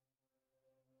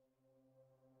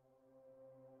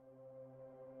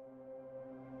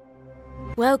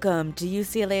Welcome to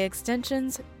UCLA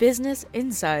Extension's Business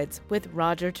Insights with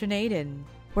Roger Tornadin,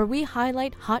 where we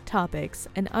highlight hot topics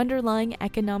and underlying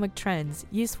economic trends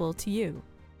useful to you.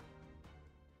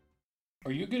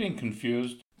 Are you getting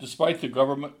confused, despite the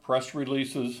government press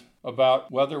releases,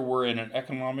 about whether we're in an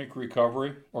economic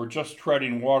recovery or just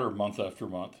treading water month after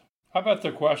month? How about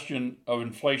the question of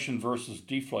inflation versus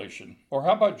deflation? Or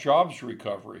how about jobs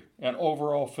recovery and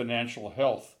overall financial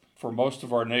health for most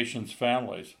of our nation's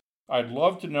families? I'd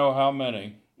love to know how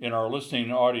many in our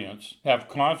listening audience have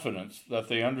confidence that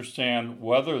they understand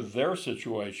whether their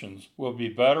situations will be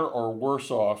better or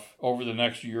worse off over the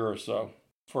next year or so.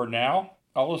 For now,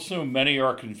 I'll assume many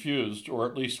are confused or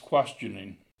at least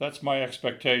questioning. That's my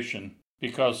expectation,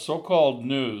 because so-called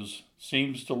news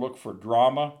seems to look for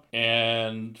drama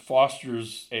and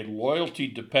fosters a loyalty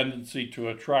dependency to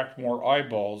attract more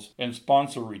eyeballs and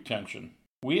sponsor retention.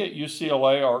 We at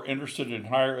UCLA are interested in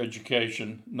higher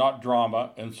education, not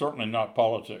drama, and certainly not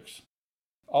politics.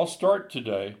 I'll start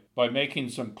today by making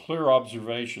some clear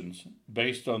observations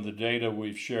based on the data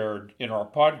we've shared in our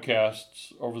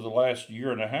podcasts over the last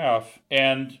year and a half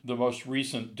and the most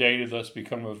recent data that's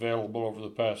become available over the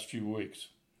past few weeks.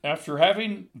 After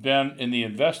having been in the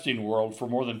investing world for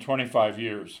more than 25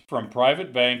 years, from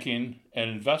private banking and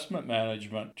investment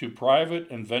management to private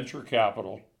and venture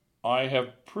capital, I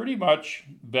have pretty much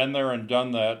been there and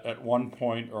done that at one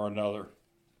point or another.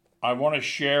 I want to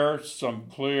share some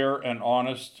clear and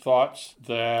honest thoughts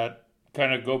that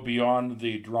kind of go beyond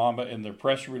the drama in the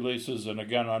press releases, and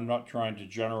again, I'm not trying to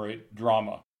generate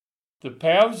drama. The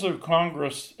paths of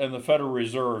Congress and the Federal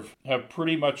Reserve have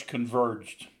pretty much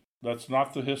converged. That's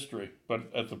not the history, but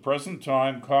at the present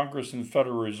time, Congress and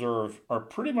Federal Reserve are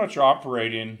pretty much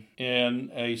operating in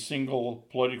a single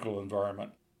political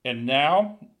environment. And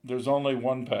now, there's only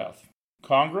one path.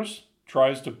 Congress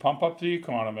tries to pump up the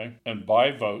economy and buy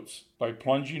votes by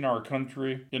plunging our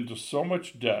country into so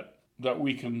much debt that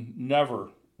we can never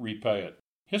repay it.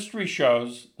 History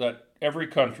shows that every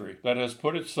country that has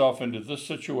put itself into this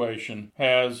situation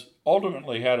has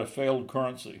ultimately had a failed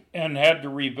currency and had to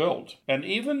rebuild. And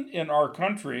even in our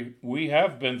country, we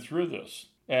have been through this.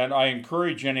 And I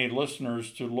encourage any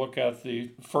listeners to look at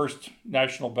the First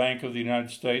National Bank of the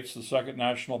United States, the Second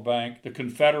National Bank. The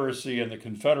Confederacy and the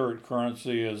Confederate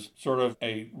currency is sort of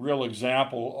a real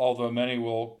example, although many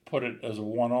will put it as a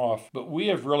one-off. But we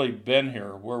have really been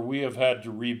here where we have had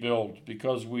to rebuild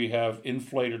because we have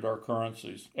inflated our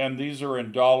currencies. And these are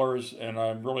in dollars, and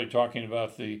I'm really talking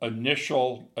about the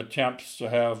initial attempts to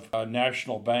have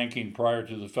national banking prior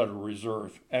to the Federal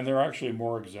Reserve. And there are actually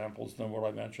more examples than what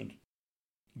I mentioned.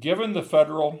 Given the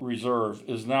Federal Reserve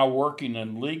is now working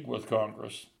in league with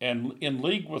Congress and in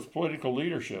league with political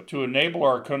leadership to enable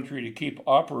our country to keep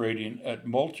operating at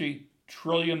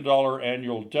multi-trillion-dollar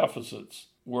annual deficits,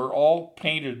 we're all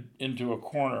painted into a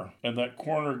corner, and that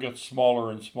corner gets smaller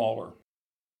and smaller.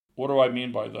 What do I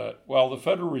mean by that? Well, the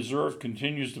Federal Reserve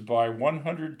continues to buy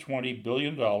 $120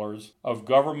 billion of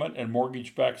government and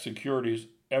mortgage-backed securities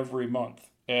every month.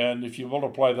 And if you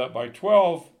multiply that by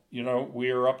 12, we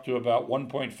are up to about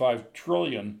 $1.5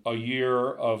 trillion a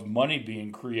year of money being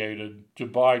created to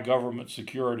buy government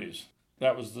securities.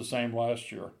 That was the same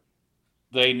last year.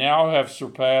 They now have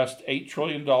surpassed $8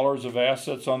 trillion of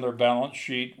assets on their balance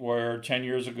sheet, where 10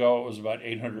 years ago it was about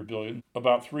 $800 billion.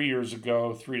 About 3 years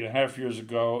ago, 3.5 years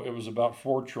ago, it was about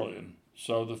 $4 trillion.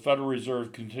 So the Federal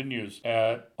Reserve continues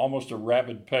at almost a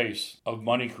rapid pace of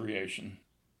money creation.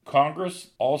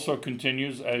 Congress also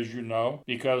continues, as you know,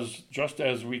 because just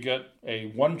as we get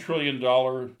a $1 trillion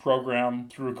program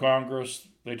through Congress,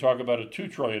 they talk about a $2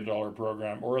 trillion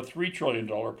program or a $3 trillion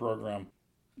program.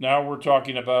 Now we're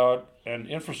talking about an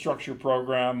infrastructure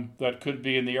program that could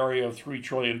be in the area of $3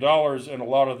 trillion, and a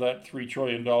lot of that $3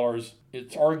 trillion,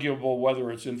 it's arguable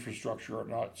whether it's infrastructure or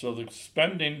not. So the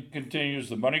spending continues,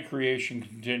 the money creation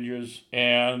continues,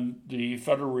 and the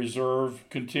Federal Reserve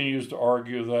continues to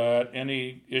argue that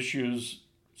any issues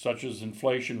such as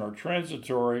inflation are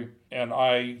transitory, and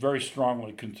I very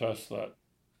strongly contest that.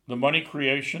 The money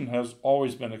creation has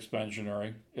always been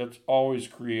expansionary. It's always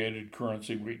created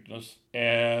currency weakness,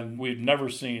 and we've never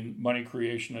seen money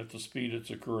creation at the speed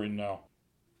it's occurring now.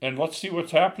 And let's see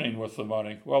what's happening with the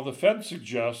money. Well, the Fed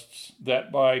suggests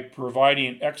that by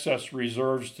providing excess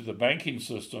reserves to the banking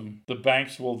system, the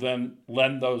banks will then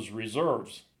lend those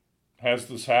reserves. Has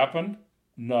this happened?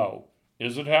 No.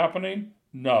 Is it happening?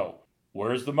 No.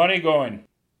 Where's the money going?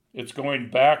 It's going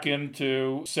back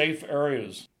into safe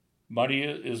areas. Money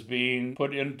is being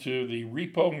put into the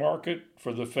repo market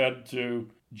for the Fed to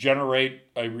generate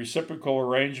a reciprocal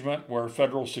arrangement where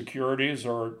federal securities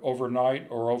are overnight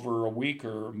or over a week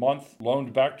or a month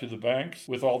loaned back to the banks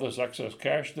with all this excess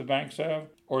cash the banks have,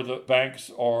 or the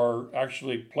banks are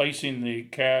actually placing the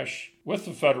cash with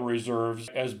the Federal Reserves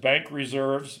as bank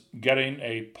reserves, getting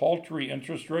a paltry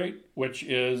interest rate, which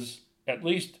is at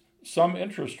least some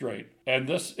interest rate. And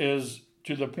this is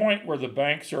to the point where the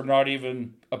banks are not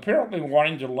even apparently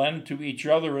wanting to lend to each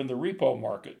other in the repo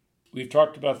market. We've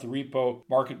talked about the repo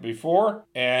market before,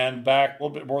 and back a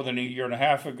little bit more than a year and a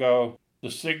half ago,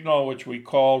 the signal which we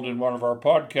called in one of our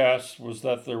podcasts was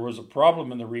that there was a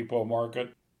problem in the repo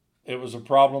market. It was a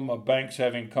problem of banks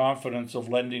having confidence of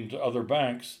lending to other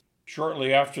banks.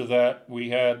 Shortly after that, we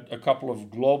had a couple of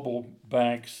global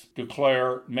banks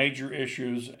declare major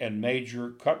issues and major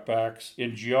cutbacks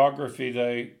in geography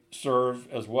they serve,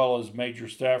 as well as major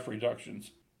staff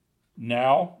reductions.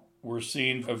 Now, we're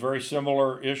seeing a very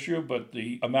similar issue, but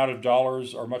the amount of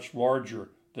dollars are much larger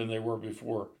than they were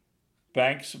before.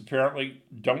 Banks apparently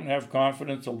don't have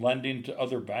confidence of lending to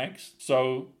other banks,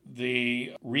 so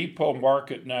the repo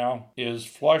market now is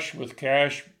flush with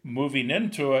cash moving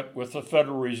into it, with the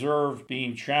Federal Reserve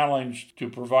being challenged to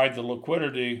provide the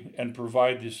liquidity and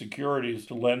provide the securities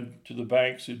to lend to the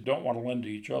banks who don't want to lend to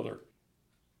each other.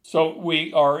 So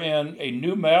we are in a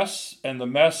new mess, and the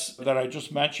mess that I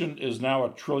just mentioned is now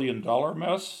 $1 trillion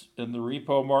mess in the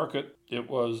repo market. It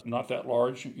was not that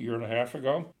large a year and a half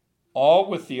ago. All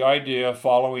with the idea,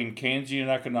 following Keynesian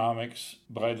economics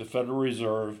by the Federal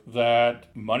Reserve,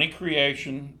 that money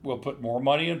creation will put more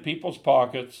money in people's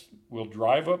pockets, will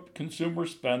drive up consumer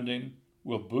spending,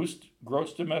 will boost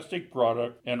gross domestic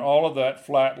product, and all of that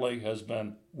flatly has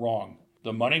been wrong.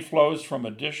 The money flows from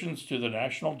additions to the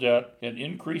national debt and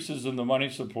increases in the money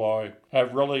supply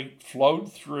have really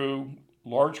flowed through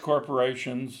large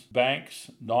corporations,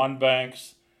 banks,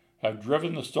 non-banks, have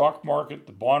driven the stock market,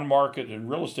 the bond market, and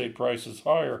real estate prices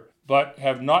higher, but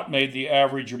have not made the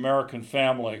average American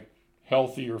family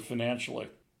healthier financially.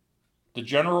 The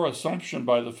general assumption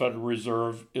by the Federal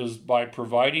Reserve is by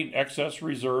providing excess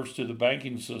reserves to the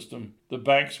banking system, the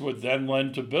banks would then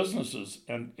lend to businesses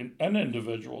and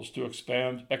individuals to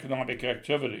expand economic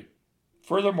activity.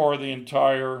 Furthermore, the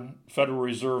entire Federal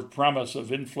Reserve premise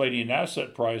of inflating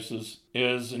asset prices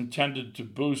is intended to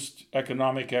boost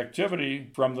economic activity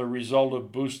from the result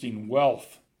of boosting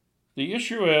wealth. The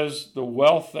issue is the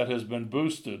wealth that has been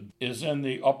boosted is in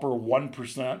the upper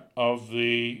 1% of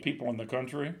the people in the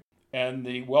country, and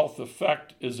the wealth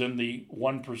effect is in the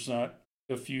 1%.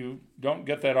 If you don't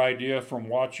get that idea from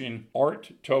watching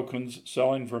art tokens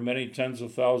selling for many tens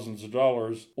of thousands of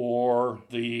dollars, or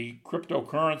the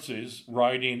cryptocurrencies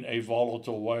riding a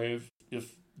volatile wave,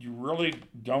 if you really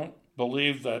don't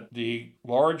believe that the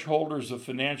large holders of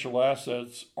financial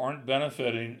assets aren't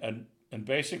benefiting, and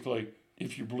basically,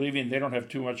 if you're believing they don't have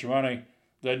too much money,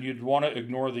 then you'd want to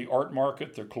ignore the art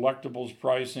market, the collectibles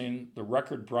pricing, the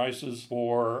record prices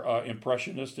for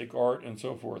impressionistic art, and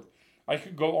so forth. I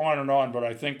could go on, but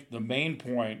I think the main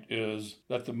point is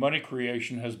that the money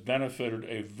creation has benefited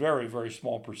a very, very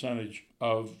small percentage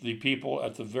of the people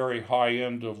at the very high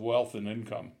end of wealth and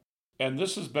income. And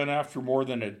this has been after more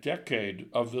than a decade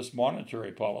of this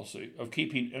monetary policy, of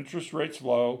keeping interest rates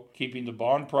low, keeping the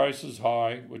bond prices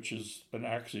high, which is an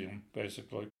axiom,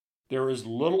 basically. There is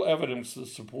little evidence that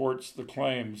supports the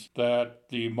claims that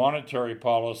the monetary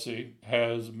policy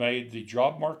has made the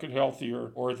job market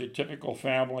healthier or the typical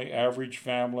family, average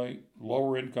family,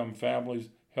 lower income families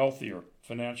healthier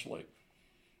financially.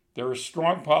 There is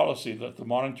strong policy that the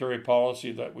monetary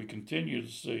policy that we continue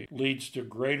to see leads to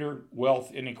greater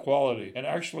wealth inequality and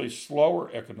actually slower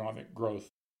economic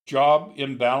growth. Job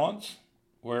imbalance,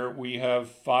 where we have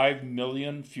 5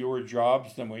 million fewer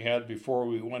jobs than we had before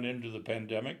we went into the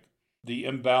pandemic. The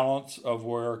imbalance of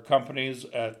where companies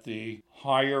at the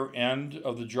higher end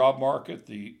of the job market,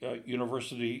 the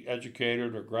university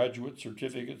educated or graduate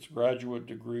certificates, graduate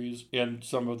degrees in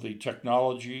some of the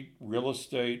technology, real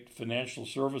estate, financial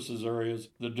services areas,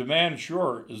 the demand,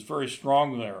 sure, is very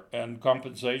strong there, and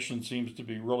compensation seems to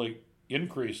be really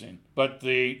increasing. But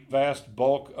the vast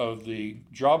bulk of the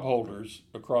job holders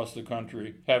across the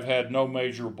country have had no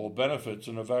measurable benefits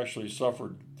and have actually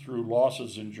suffered through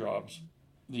losses in jobs.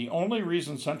 The only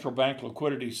reason central bank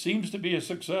liquidity seems to be a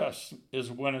success is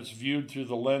when it's viewed through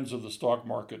the lens of the stock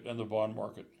market and the bond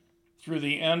market. Through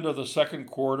the end of the second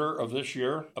quarter of this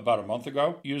year, about a month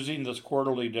ago, using this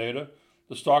quarterly data,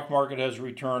 the stock market has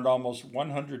returned almost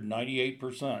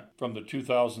 198% from the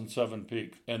 2007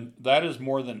 peak. And that is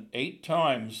more than 8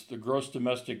 times the gross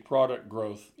domestic product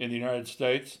growth in the United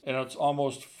States, and it's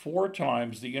almost 4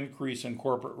 times the increase in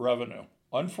corporate revenue.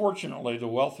 Unfortunately, the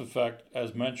wealth effect,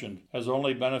 as mentioned, has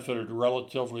only benefited a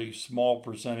relatively small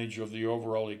percentage of the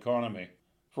overall economy.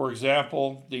 For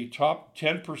example, the top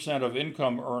 10% of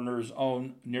income earners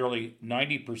own nearly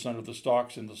 90% of the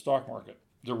stocks in the stock market.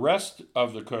 The rest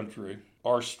of the country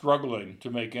are struggling to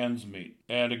make ends meet.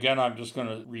 And again, I'm just going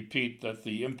to repeat that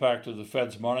the impact of the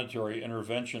Fed's monetary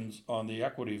interventions on the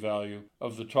equity value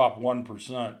of the top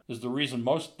 1% is the reason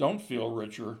most don't feel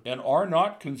richer and are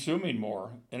not consuming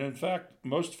more. And in fact,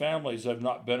 most families have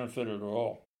not benefited at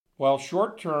all. While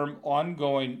short-term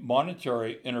ongoing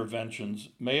monetary interventions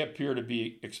may appear to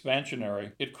be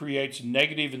expansionary, it creates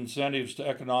negative incentives to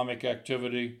economic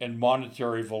activity and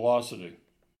monetary velocity.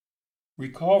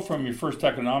 Recall from your first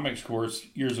economics course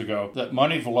years ago that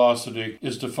money velocity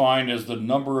is defined as the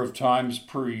number of times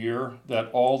per year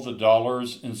that all the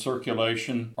dollars in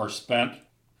circulation are spent.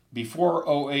 Before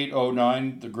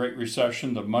 08-09, the Great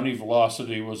Recession, the money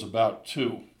velocity was about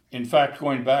 2. In fact,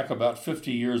 going back about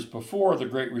 50 years before, the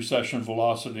Great Recession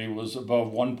velocity was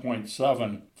above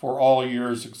 1.7 for all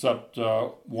years except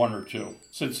 1 or 2.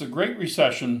 Since the Great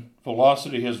Recession,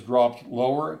 velocity has dropped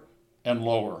lower and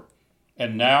lower,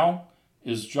 and now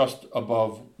is just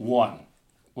above 1,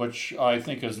 which I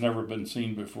think has never been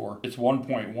seen before. It's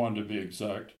 1.1 to be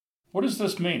exact. What does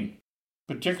this mean?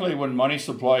 Particularly when money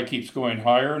supply keeps going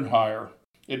higher and higher,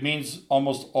 it means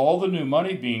almost all the new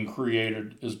money being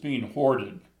created is being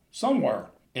hoarded somewhere.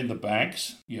 In the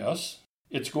banks, yes.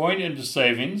 It's going into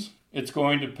savings. It's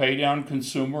going to pay down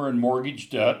consumer and mortgage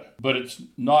debt, but it's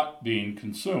not being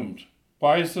consumed.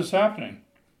 Why is this happening?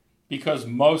 Because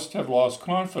most have lost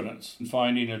confidence in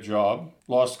finding a job,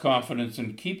 lost confidence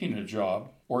in keeping a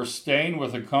job, or staying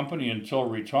with a company until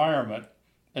retirement,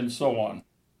 and so on.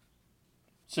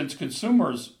 Since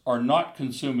consumers are not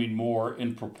consuming more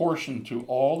in proportion to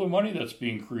all the money that's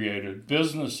being created,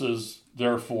 businesses,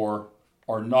 therefore,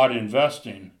 are not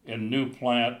investing in new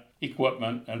plant,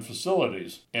 equipment, and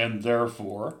facilities, and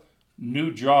therefore,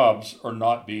 new jobs are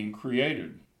not being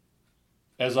created.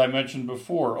 As I mentioned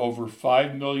before, over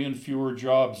 5 million fewer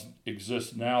jobs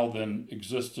exist now than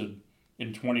existed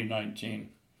in 2019.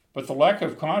 But the lack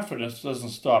of confidence doesn't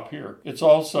stop here. It's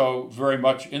also very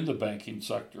much in the banking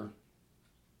sector.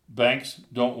 Banks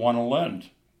don't want to lend,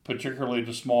 particularly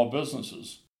to small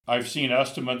businesses. I've seen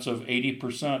estimates of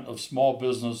 80% of small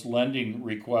business lending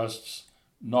requests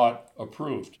not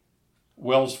approved.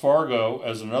 Wells Fargo,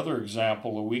 as another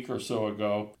example, a week or so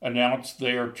ago, announced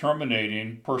they are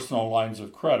terminating personal lines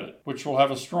of credit, which will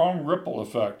have a strong ripple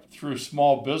effect through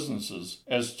small businesses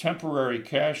as temporary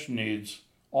cash needs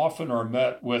often are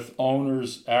met with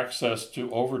owners' access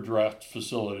to overdraft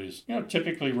facilities,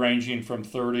 typically ranging from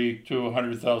 $30,000 to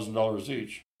 $100,000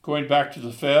 each. Going back to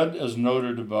the Fed, as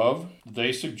noted above,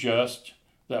 they suggest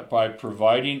that by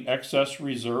providing excess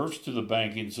reserves to the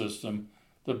banking system,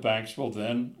 the banks will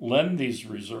then lend these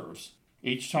reserves.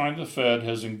 Each time the Fed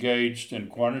has engaged in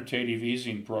quantitative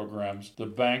easing programs, the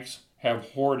banks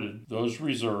have hoarded those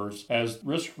reserves as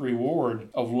risk-reward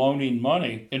of loaning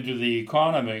money into the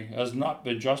economy has not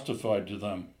been justified to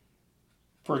them.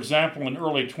 For example, in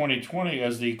early 2020,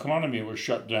 as the economy was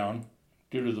shut down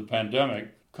due to the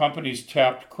pandemic, companies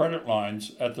tapped credit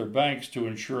lines at their banks to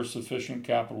ensure sufficient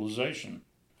capitalization.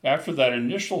 After that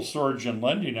initial surge in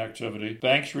lending activity,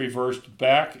 banks reversed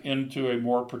back into a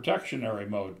more protectionary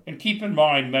mode. And keep in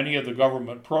mind, many of the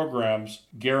government programs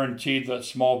guaranteed that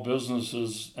small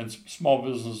businesses and small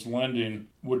business lending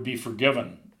would be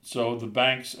forgiven. So the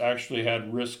banks actually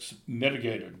had risks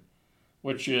mitigated,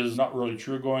 which is not really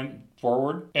true going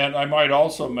forward. And I might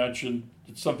also mention,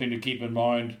 it's something to keep in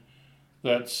mind,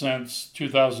 that since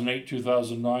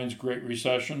 2008-2009's Great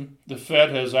Recession, the Fed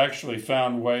has actually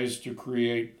found ways to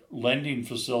create lending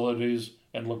facilities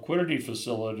and liquidity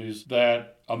facilities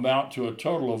that amount to a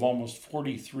total of almost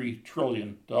 $43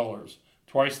 trillion,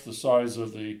 twice the size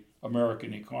of the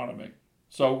American economy.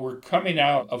 So we're coming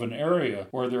out of an area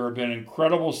where there have been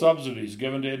incredible subsidies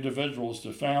given to individuals,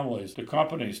 to families, to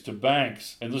companies, to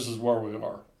banks, and this is where we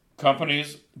are.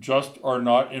 Companies just are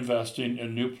not investing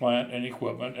in new plant and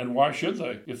equipment, and why should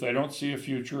they if they don't see a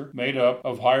future made up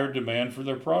of higher demand for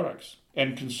their products?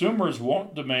 And consumers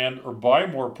won't demand or buy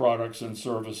more products and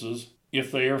services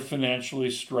if they are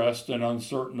financially stressed and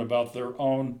uncertain about their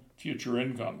own future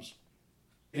incomes.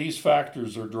 These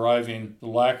factors are driving the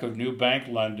lack of new bank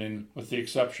lending, with the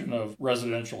exception of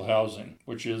residential housing,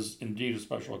 which is indeed a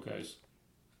special case.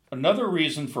 Another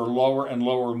reason for lower and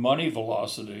lower money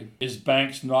velocity is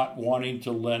banks not wanting to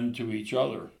lend to each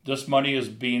other. This money is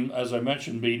being, as I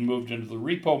mentioned, being moved into the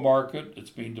repo market. It's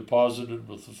being deposited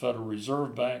with the Federal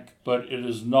Reserve Bank, but it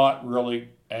is not really,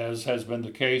 as has been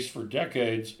the case for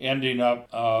decades, ending up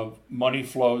money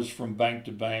flows from bank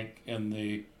to bank in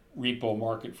the repo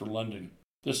market for lending.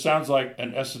 This sounds like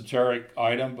an esoteric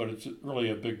item, but it's really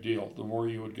a big deal the more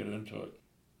you would get into it.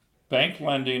 Bank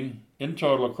lending in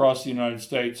total across the United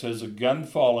States has again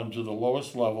fallen to the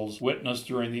lowest levels witnessed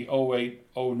during the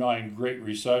 2008-09 Great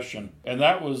Recession. And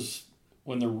that was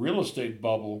when the real estate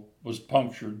bubble was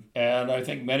punctured. And I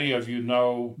think many of you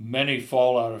know many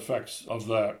fallout effects of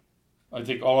that. I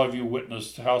think all of you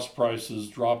witnessed house prices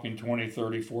dropping 20,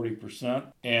 30,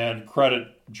 40%, and credit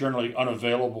generally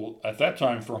unavailable at that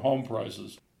time for home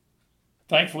prices.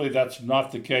 Thankfully, that's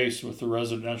not the case with the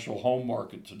residential home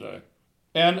market today.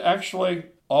 And actually,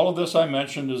 all of this I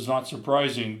mentioned is not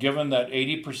surprising, given that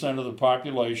 80% of the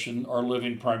population are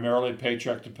living primarily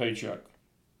paycheck to paycheck.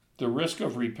 The risk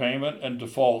of repayment and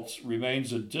defaults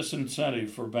remains a disincentive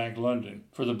for bank lending.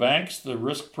 For the banks, the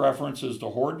risk preference is to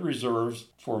hoard reserves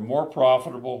for more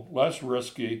profitable, less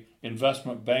risky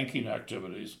investment banking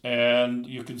activities. And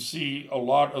you can see a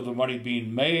lot of the money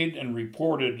being made and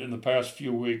reported in the past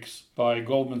few weeks by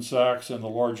Goldman Sachs and the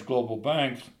large global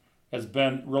banks has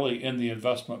been really in the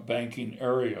investment banking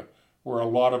area, where a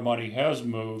lot of money has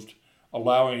moved,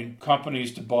 allowing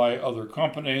companies to buy other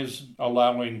companies,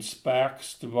 allowing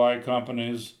SPACs to buy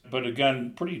companies, but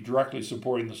again, pretty directly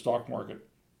supporting the stock market.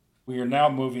 We are now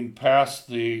moving past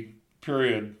the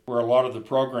period where a lot of the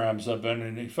programs have been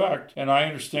in effect, and I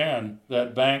understand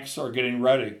that banks are getting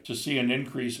ready to see an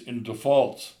increase in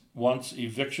defaults once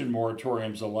eviction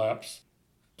moratoriums elapse.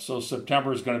 So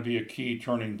September is going to be a key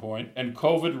turning point. And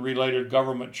COVID-related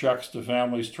government checks to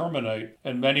families terminate.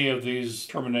 And many of these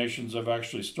terminations have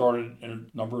actually started in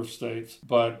a number of states.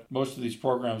 But most of these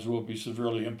programs will be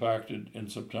severely impacted in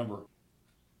September.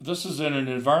 This is in an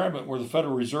environment where the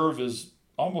Federal Reserve is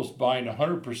almost buying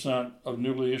 100% of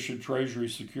newly issued Treasury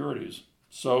securities.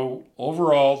 So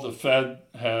overall, the Fed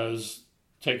has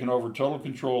taken over total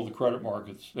control of the credit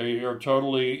markets. They are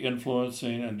totally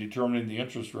influencing and determining the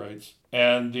interest rates.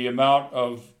 And the amount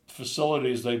of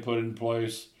facilities they put in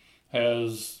place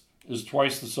is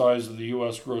twice the size of the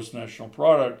U.S. gross national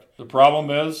product. The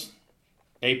problem is,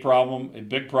 a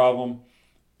big problem,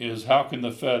 is how can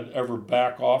the Fed ever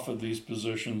back off of these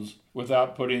positions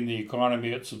without putting the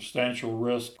economy at substantial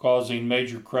risk, causing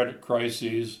major credit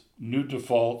crises, new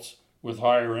defaults with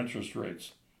higher interest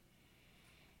rates?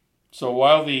 So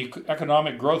while the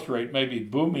economic growth rate may be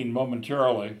booming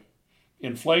momentarily,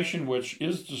 inflation, which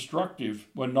is destructive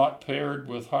when not paired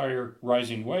with higher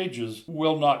rising wages,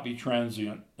 will not be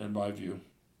transient, in my view.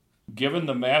 Given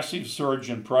the massive surge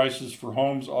in prices for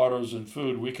homes, autos, and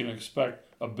food, we can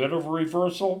expect a bit of a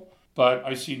reversal, but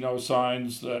I see no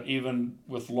signs that even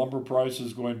with lumber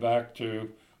prices going back to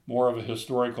more of a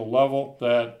historical level,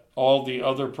 that all the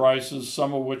other prices,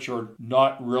 some of which are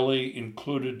not really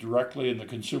included directly in the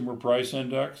consumer price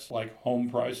index, like home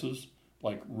prices,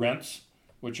 like rents,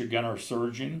 which again are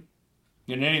surging.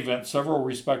 In any event, several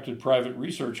respected private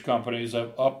research companies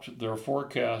have upped their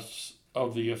forecasts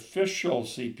of the official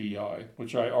CPI,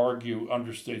 which I argue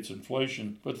understates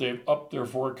inflation, but they've upped their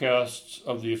forecasts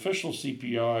of the official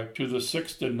CPI to the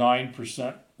 6 to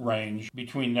 9% range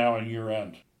between now and year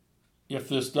end. If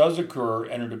this does occur,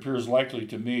 and it appears likely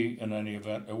to me in any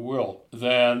event it will,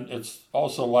 then it's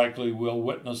also likely we'll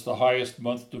witness the highest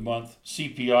month-to-month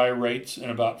CPI rates in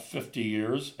about 50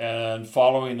 years. And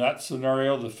following that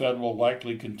scenario, the Fed will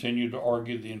likely continue to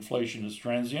argue the inflation is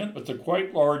transient. But the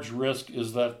quite large risk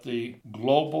is that the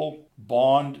global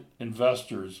bond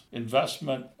investors,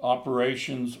 investment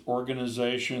operations,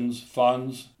 organizations,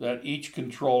 funds that each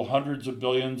control hundreds of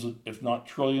billions, if not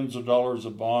trillions of dollars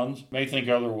of bonds, may think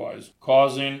otherwise,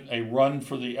 causing a run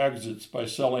for the exits by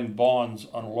selling bonds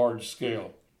on a large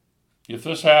scale. If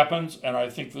this happens, and I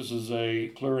think this is a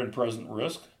clear and present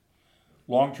risk,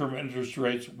 long-term interest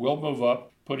rates will move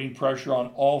up, putting pressure on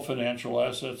all financial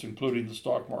assets, including the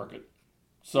stock market.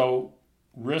 So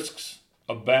risks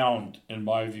abound, in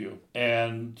my view.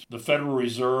 And the Federal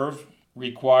Reserve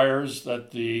requires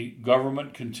that the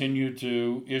government continue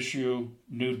to issue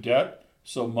new debt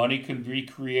so money can be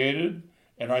created.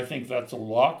 And I think that's a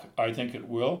lock. I think it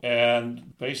will.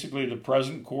 And basically the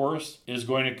present course is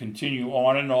going to continue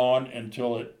on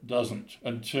until it doesn't.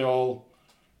 Until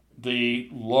the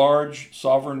large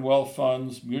sovereign wealth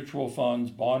funds, mutual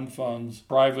funds, bond funds,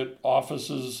 private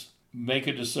offices make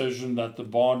a decision that the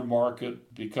bond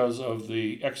market, because of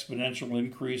the exponential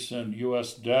increase in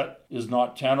U.S. debt, is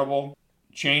not tenable,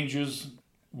 changes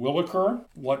will occur.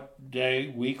 What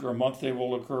day, week, or month they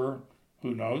will occur,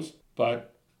 who knows?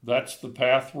 But that's the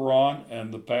path we're on,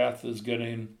 and the path is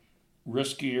getting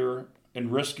riskier and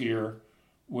riskier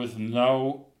with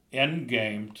no end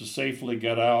game to safely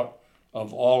get out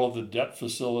of all of the debt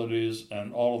facilities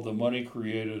and all of the money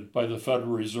created by the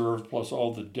Federal Reserve, plus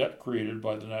all the debt created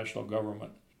by the national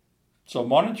government. So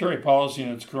monetary policy in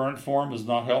its current form is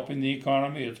not helping the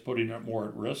economy, it's putting it more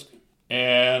at risk.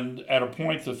 And at a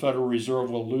point, the Federal Reserve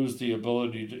will lose the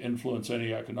ability to influence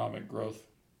any economic growth.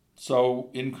 So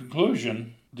in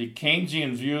conclusion, the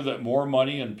Keynesian view that more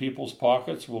money in people's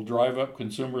pockets will drive up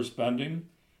consumer spending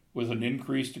with an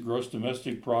increased gross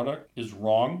domestic product is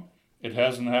wrong. It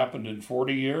hasn't happened in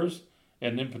 40 years,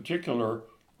 and in particular,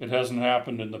 it hasn't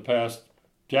happened in the past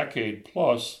decade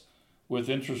plus, with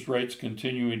interest rates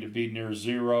continuing to be near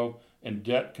zero and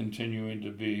debt continuing to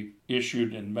be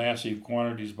issued in massive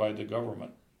quantities by the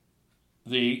government.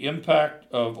 The impact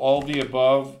of all the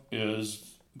above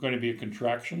is going to be a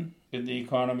contraction in the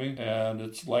economy, and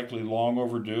it's likely long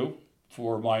overdue.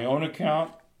 For my own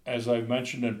account, as I've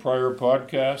mentioned in prior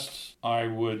podcasts, I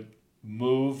would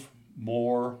move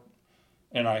more,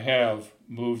 and I have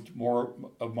moved more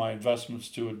of my investments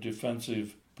to a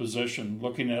defensive position,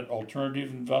 looking at alternative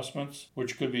investments,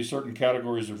 which could be certain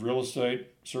categories of real estate,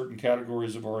 certain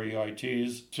categories of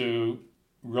REITs, to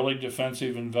really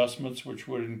defensive investments, which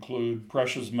would include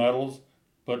precious metals,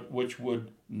 but which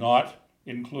would not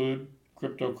include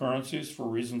cryptocurrencies for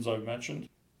reasons I've mentioned.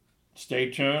 Stay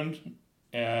tuned,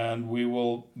 and we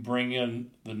will bring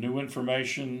in the new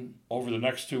information over the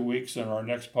next 2 weeks in our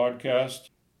next podcast.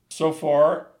 So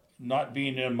far, not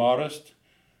being immodest,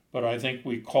 but I think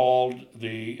we called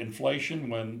the inflation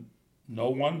when no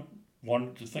one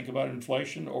wanted to think about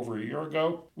inflation over a year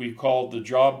ago. We called the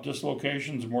job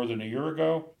dislocations more than a year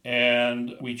ago.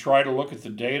 And we try to look at the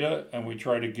data and we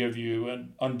try to give you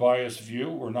an unbiased view.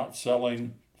 We're not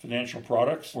selling financial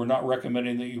products. We're not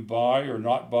recommending that you buy or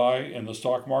not buy in the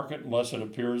stock market unless it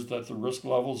appears that the risk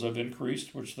levels have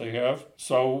increased, which they have.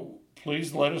 So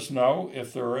please let us know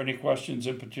if there are any questions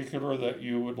in particular that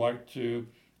you would like to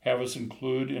have us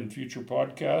include in future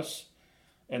podcasts.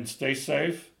 And stay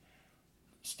safe,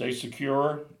 stay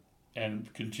secure,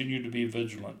 and continue to be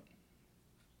vigilant.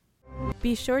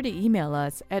 Be sure to email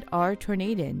us at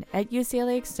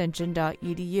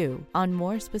rtornadin@uclaextension.edu on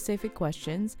more specific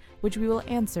questions, which we will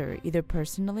answer either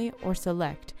personally or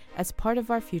select as part of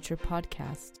our future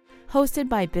podcast. Hosted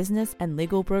by Business and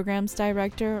Legal Programs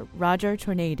Director Roger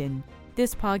Tornadin.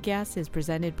 This podcast is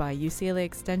presented by UCLA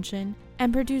Extension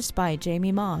and produced by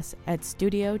Jamie Moss at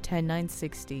Studio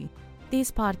 10960.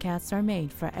 These podcasts are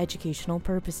made for educational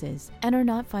purposes and are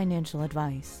not financial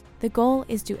advice. The goal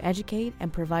is to educate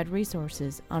and provide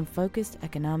resources on focused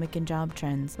economic and job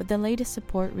trends with the latest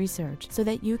support research so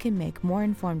that you can make more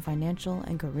informed financial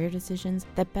and career decisions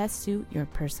that best suit your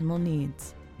personal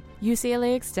needs.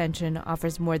 UCLA Extension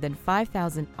offers more than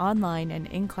 5,000 online and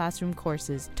in-classroom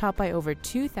courses taught by over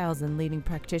 2,000 leading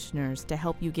practitioners to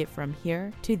help you get from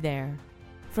here to there.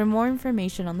 For more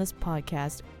information on this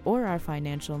podcast or our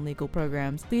financial and legal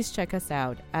programs, please check us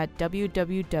out at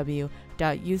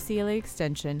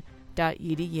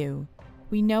www.uclaextension.edu.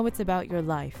 We know it's about your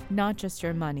life, not just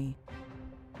your money.